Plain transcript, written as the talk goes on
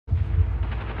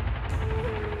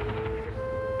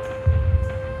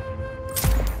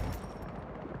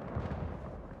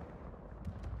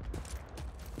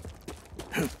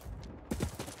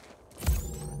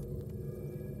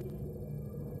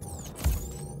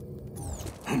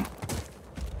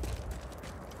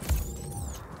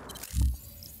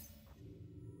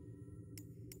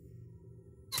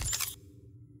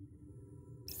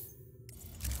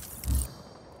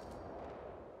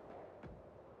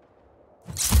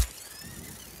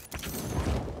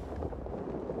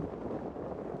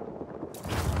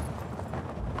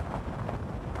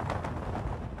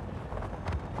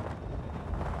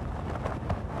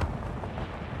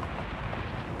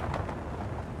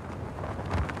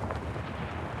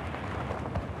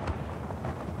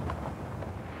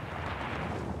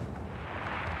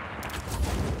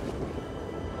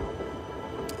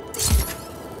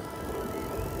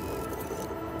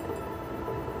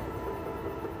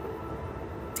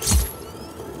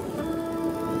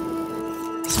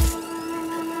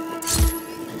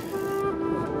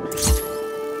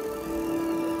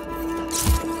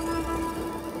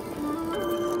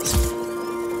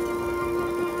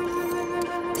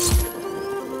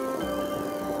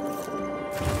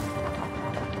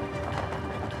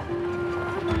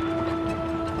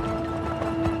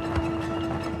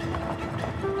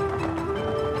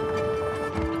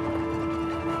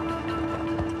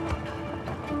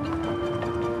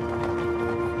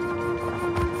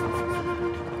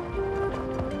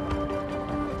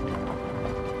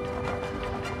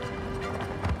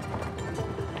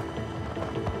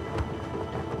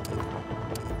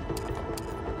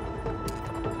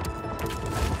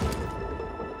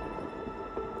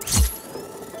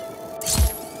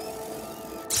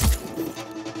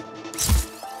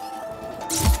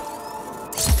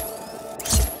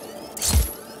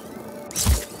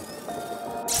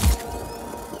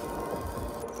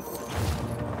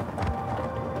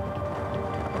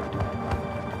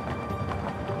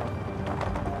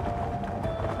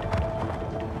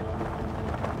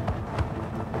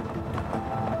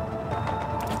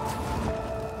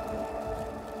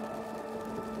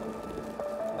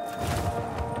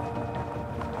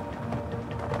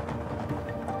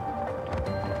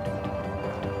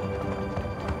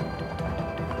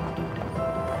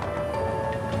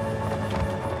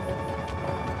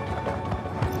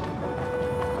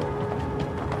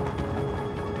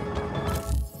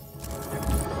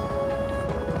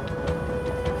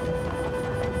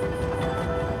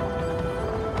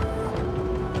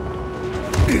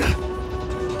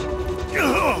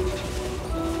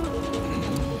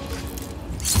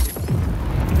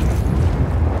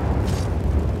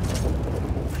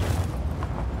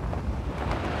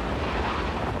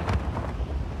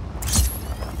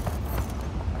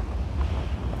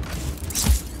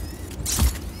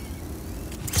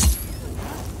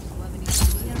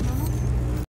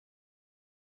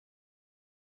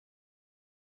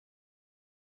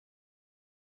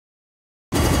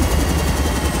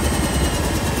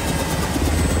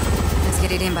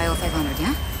Get it in by 0500,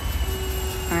 yeah?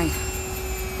 Alright.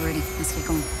 We're ready. Let's get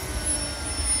going.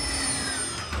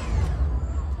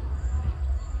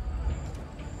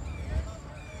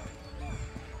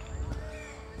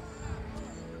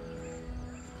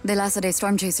 The last day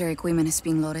Storm Chaser equipment is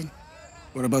being loaded.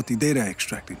 What about the data I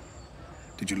extracted?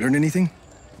 Did you learn anything?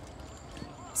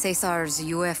 Cesar's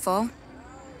UFO?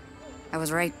 I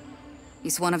was right.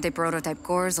 It's one of the prototype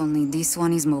cores, only this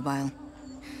one is mobile.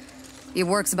 It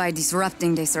works by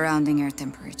disrupting the surrounding air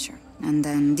temperature. And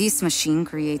then this machine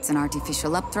creates an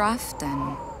artificial updraft,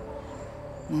 and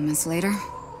moments later...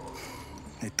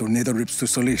 A tornado rips through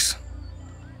Solis.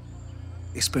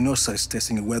 Espinosa is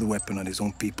testing a weather weapon on his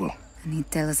own people. And he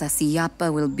tells us Iapa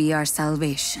will be our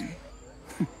salvation.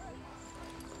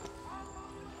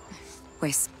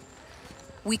 Pues,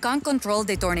 we can't control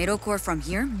the tornado core from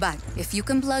here, but if you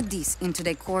can plug this into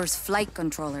the core's flight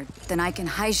controller, then I can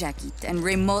hijack it and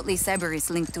remotely sever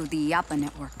its link to the Iapa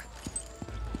network.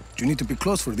 You need to be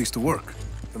close for this to work.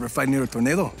 Ever fight near a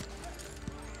tornado?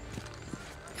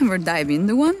 Ever dive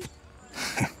into one?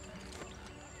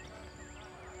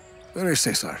 Where is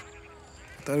Cesar?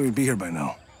 Thought he would be here by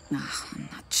now. I'm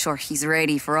not sure he's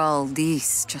ready for all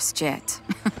this just yet.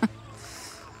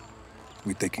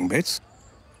 We taking bets?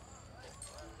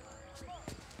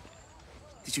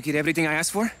 Did you get everything I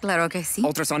asked for? Claro que sí.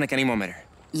 Ultrasonic anemometer.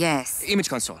 Yes. Image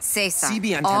console. Cesar,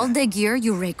 CB antenna. all the gear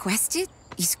you requested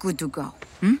is good to go.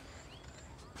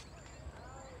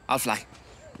 I'll fly.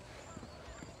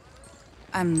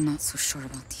 I'm not so sure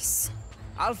about this.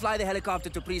 I'll fly the helicopter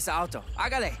to Prisa Alto.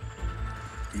 Hágale.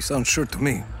 He sounds sure to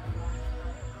me.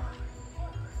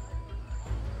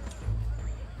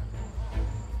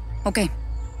 Okay.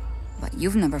 But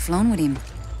you've never flown with him.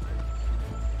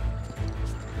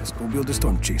 Let's go build a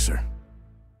storm chaser.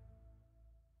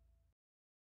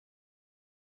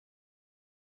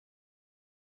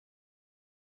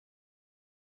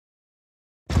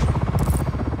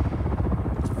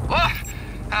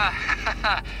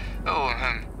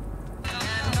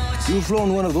 You've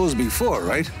flown one of those before,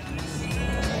 right?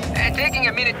 Taking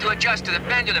a minute to adjust to the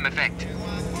pendulum effect.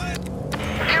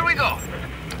 Here we go.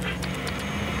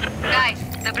 Guys,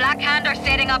 the Black Hand are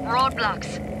setting up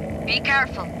roadblocks. Be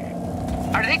careful.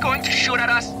 Are they going to shoot at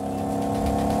us?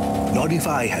 Not if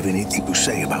I have anything to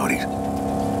say about it.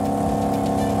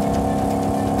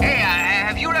 Hey,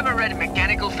 have you ever read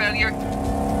Mechanical Failure?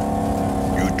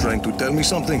 You trying to tell me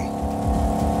something?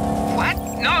 What?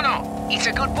 No. It's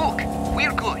a good book.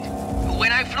 We're good.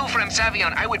 When I flew from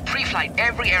Savion, I would pre-flight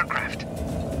every aircraft.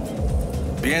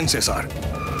 Bien, Cesar.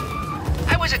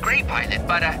 I was a great pilot,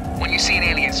 but when you see an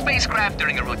alien spacecraft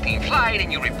during a routine flight and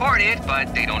you report it,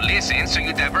 but they don't listen, so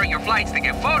you divert your flights to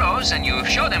get photos, and you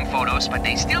show them photos, but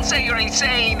they still say you're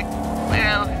insane,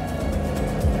 well...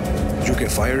 Did you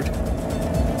get fired?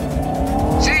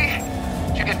 See?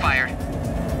 You get fired.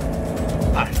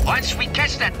 But once we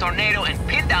catch that tornado and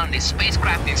pin down this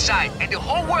spacecraft inside, and the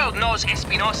whole world knows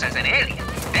Espinosa's an alien,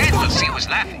 then we'll see who's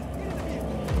laughing.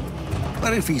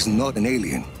 What if he's not an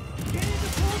alien?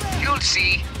 You'll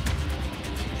see.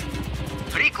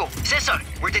 Rico, Cesar,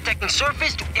 we're detecting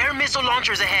surface-to-air missile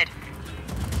launchers ahead.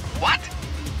 What?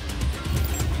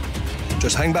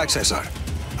 Just hang back, Cesar.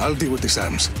 I'll deal with the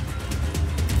SAMs.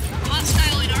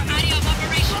 Hostile in our area of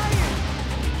operation.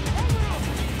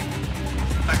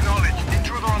 Acknowledged.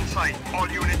 Intruder on site. All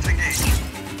units engaged.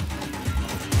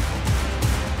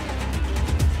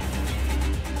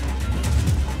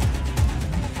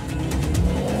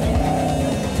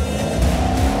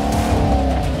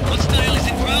 Hostile is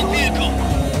in ground vehicle.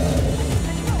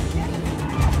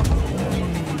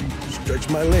 Stretch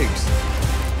my legs.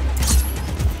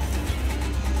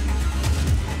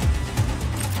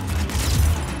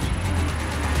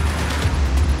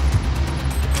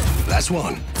 Last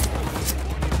one.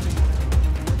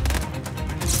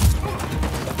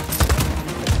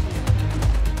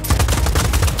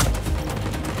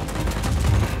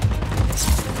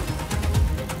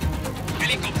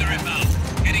 Helicopter inbound.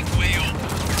 Heading to AO.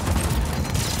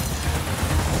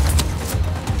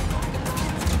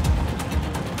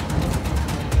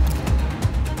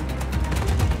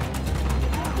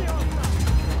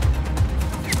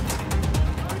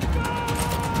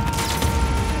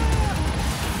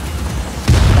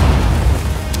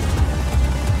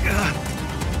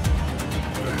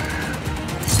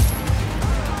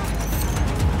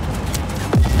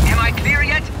 Am I clear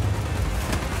yet?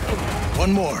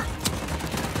 One more.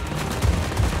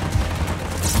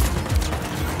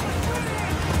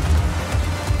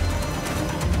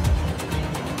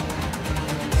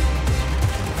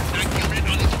 Unit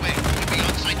on its way. We'll be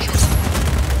on site shortly.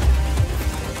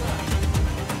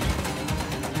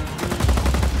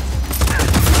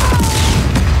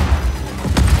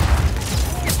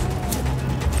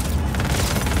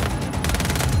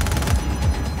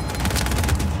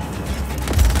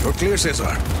 You're clear,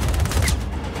 Cesar.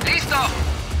 Listo!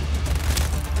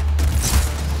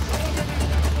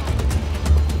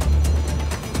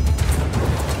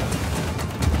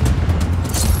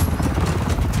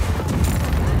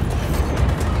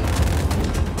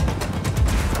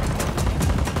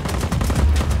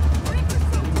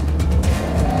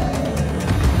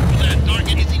 That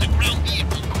target is in a ground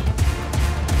vehicle.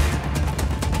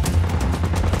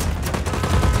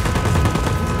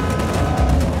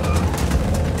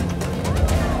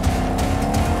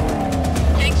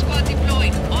 Tank squad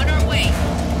deployed. On our way.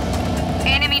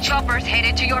 Enemy choppers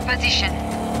headed to your position.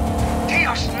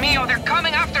 Dios mío, they're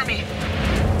coming after me!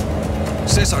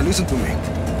 Cesar, listen to me.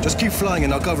 Just keep flying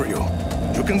and I'll cover you.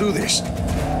 You can do this.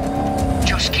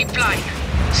 Just keep flying.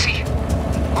 See?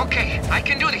 Okay, I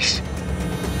can do this.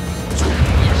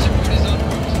 Your support is en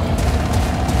route.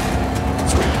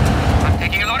 I'm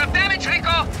taking a lot of damage,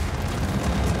 Rico!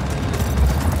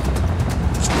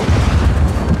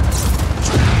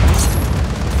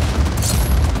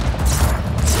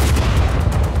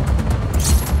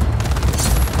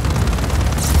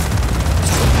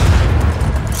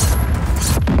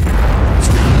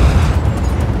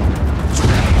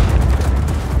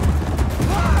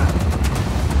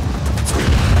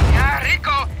 Yeah,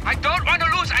 Rico, I don't want to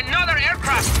lose another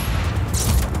aircraft!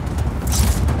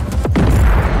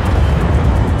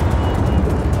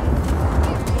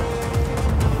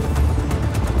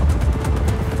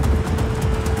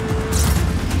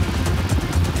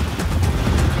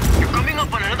 You're coming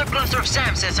up on another cluster of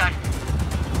SAM, Cesar.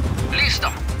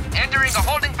 Listo. Entering a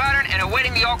holding pattern and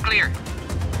awaiting the all clear.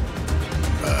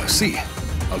 See.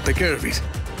 I'll take care of it.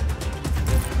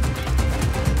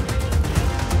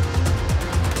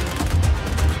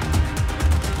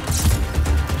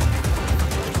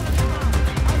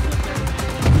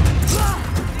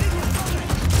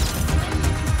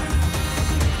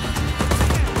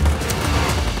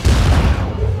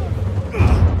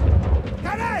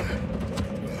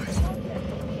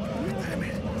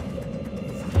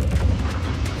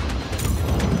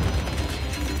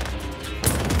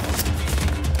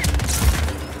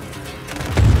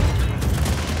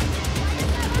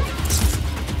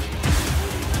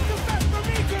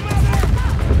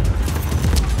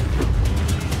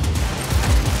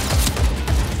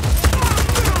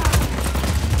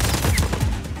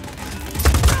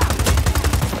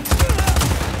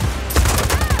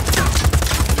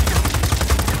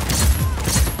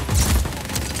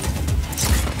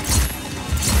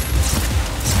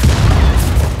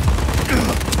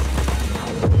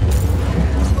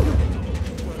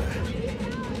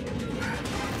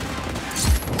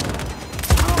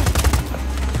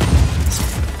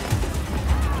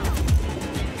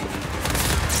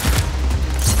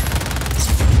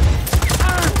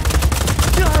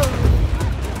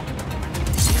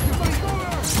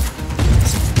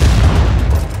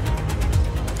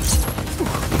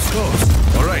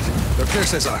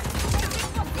 Cesar.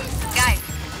 Guys,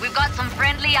 we've got some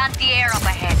friendly anti-air up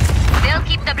ahead. They'll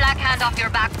keep the Black Hand off your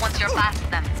back once you're past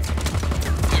them.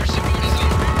 Your support is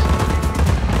on.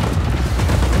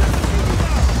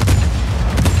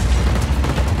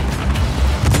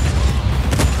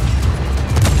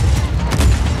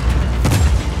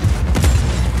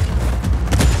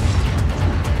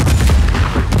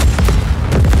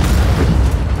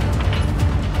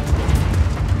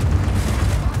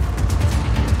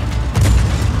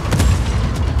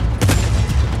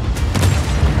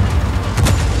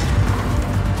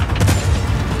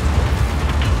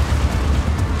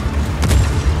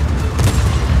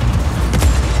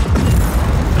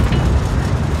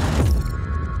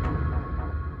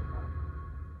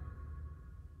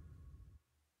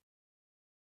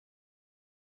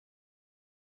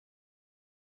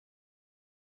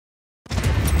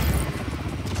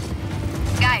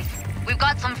 We've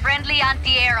got some friendly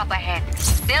anti-air up ahead.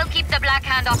 They'll keep the Black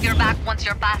Hand off your back once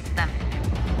you're past them.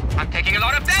 I'm taking a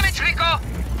lot of damage, Rico!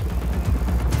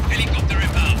 Helicopter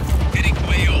inbound. Heading to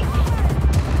AO.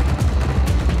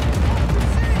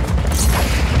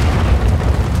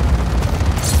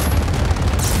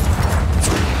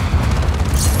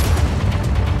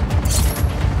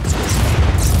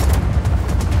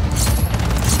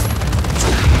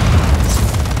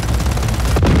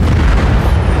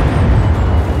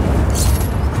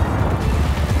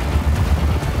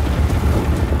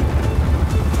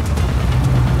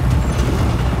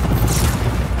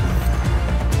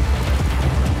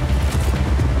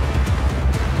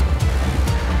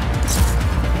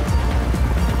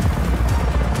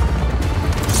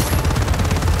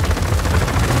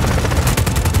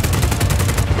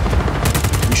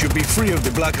 Free of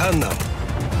the Black Hand now.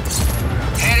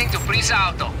 Heading to Prisa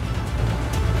Auto.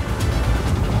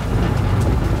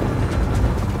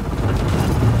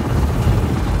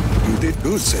 You did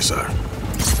good, Cesar.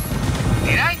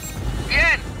 Did I?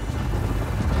 Bien.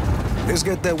 Let's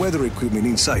get that weather equipment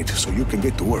inside so you can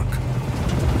get to work.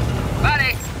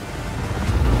 Vale.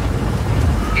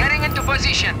 Getting into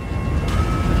position.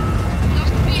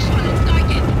 Lost visual on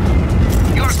target.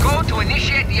 Your go to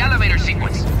initiate the elevator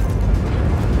sequence.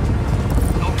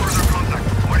 No further contact.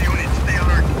 All units, stay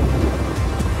alert.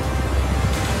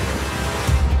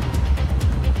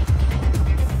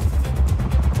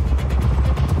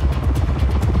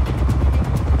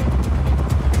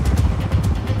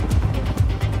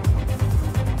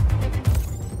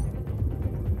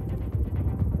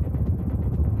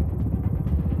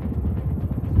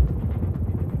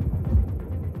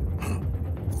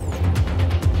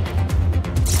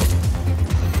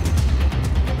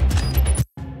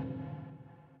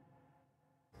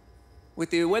 With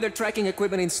the weather tracking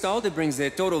equipment installed, it brings the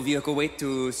total vehicle weight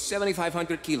to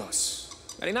 7,500 kilos.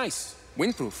 Very nice.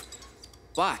 Windproof.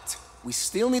 But we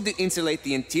still need to insulate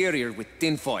the interior with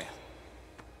tin foil.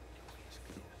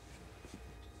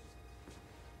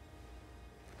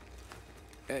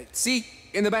 See?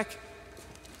 In the back.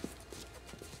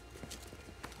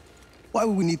 Why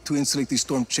would we need to insulate the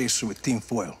storm chaser with tin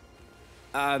foil?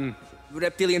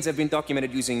 Reptilians have been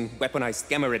documented using weaponized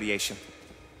gamma radiation.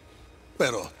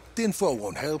 Pero tin foil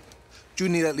won't help. You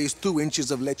need at least 2 inches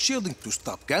of lead shielding to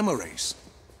stop gamma rays.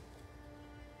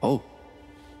 Oh.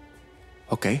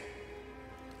 Okay.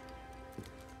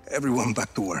 Everyone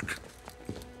back to work.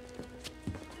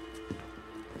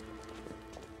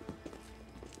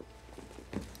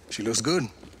 She looks good.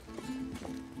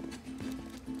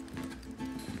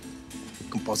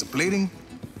 Composite plating.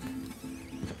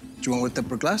 Do you want with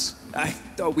tempered glass? I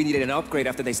thought we needed an upgrade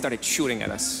after they started shooting at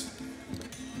us.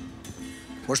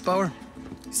 Horsepower?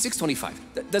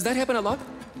 625. Does that happen a lot?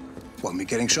 Want me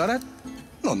getting shot at?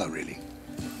 No, not really.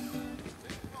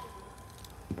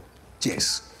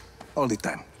 Yes, all the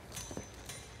time.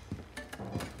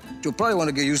 You'll probably want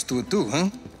to get used to it too, huh?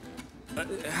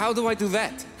 How do I do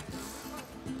that?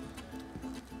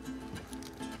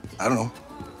 I don't know.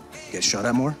 Get shot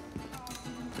at more?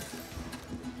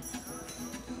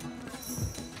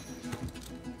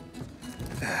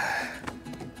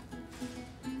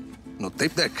 No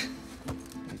tape deck. I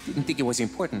didn't think it was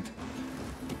important.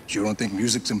 You don't think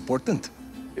music's important?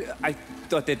 I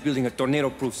thought that building a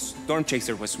tornado-proof storm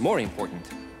chaser was more important.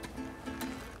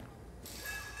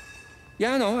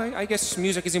 Yeah, no, I guess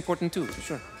music is important too, for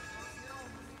sure.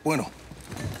 Bueno.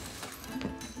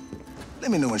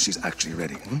 Let me know when she's actually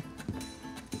ready, hmm?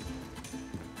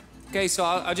 Okay, so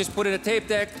I'll just put in a tape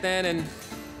deck then and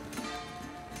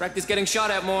practice getting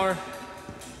shot at more.